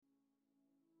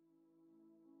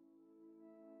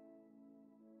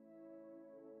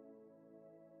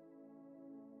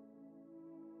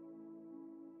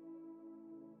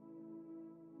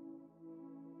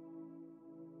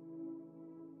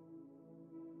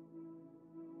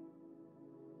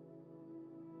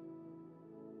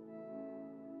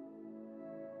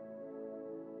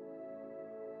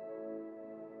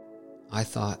I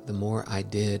thought the more I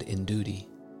did in duty,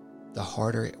 the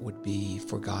harder it would be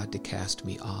for God to cast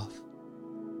me off.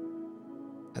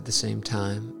 At the same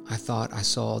time, I thought I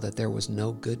saw that there was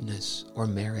no goodness or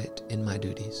merit in my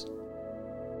duties.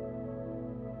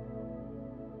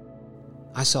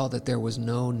 I saw that there was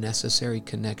no necessary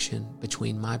connection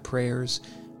between my prayers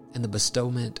and the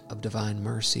bestowment of divine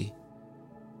mercy,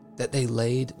 that they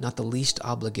laid not the least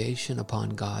obligation upon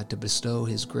God to bestow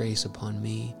His grace upon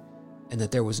me, and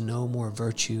that there was no more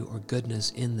virtue or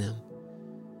goodness in them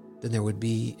than there would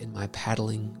be in my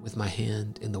paddling with my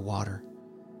hand in the water,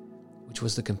 which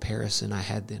was the comparison I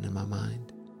had then in my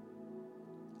mind.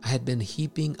 I had been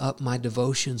heaping up my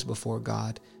devotions before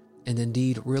God, and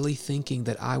indeed really thinking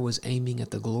that I was aiming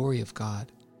at the glory of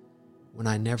God, when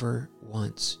I never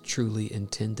once truly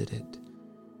intended it,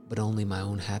 but only my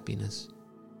own happiness.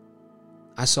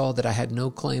 I saw that I had no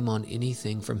claim on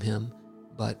anything from Him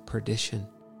but perdition,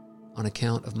 on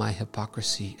account of my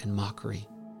hypocrisy and mockery.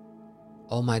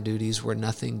 All my duties were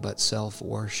nothing but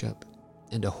self-worship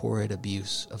and a horrid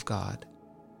abuse of God.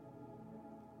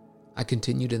 I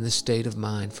continued in this state of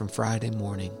mind from Friday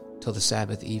morning till the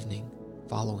Sabbath evening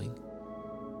following,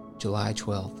 July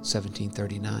 12,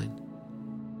 1739.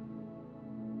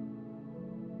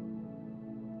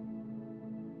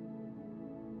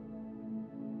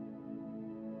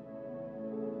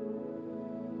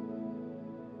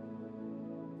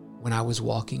 When I was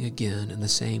walking again in the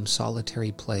same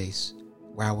solitary place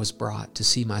where I was brought to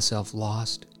see myself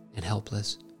lost and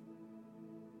helpless,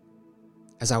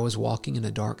 as I was walking in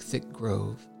a dark, thick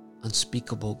grove,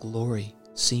 unspeakable glory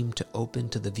seemed to open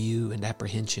to the view and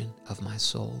apprehension of my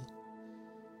soul.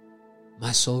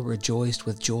 My soul rejoiced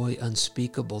with joy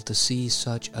unspeakable to see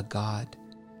such a God,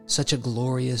 such a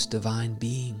glorious divine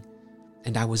being,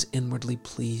 and I was inwardly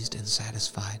pleased and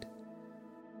satisfied.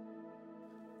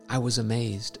 I was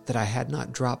amazed that I had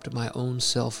not dropped my own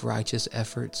self-righteous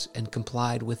efforts and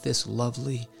complied with this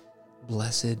lovely,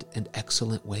 blessed, and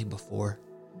excellent way before.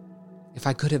 If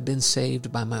I could have been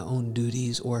saved by my own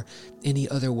duties or any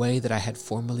other way that I had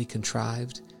formerly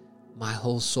contrived, my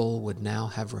whole soul would now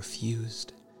have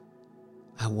refused.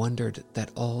 I wondered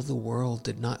that all the world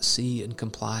did not see and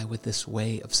comply with this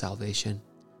way of salvation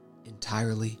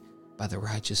entirely by the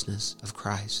righteousness of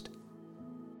Christ.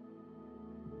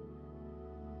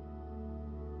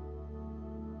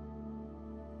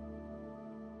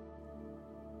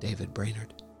 David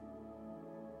Brainerd.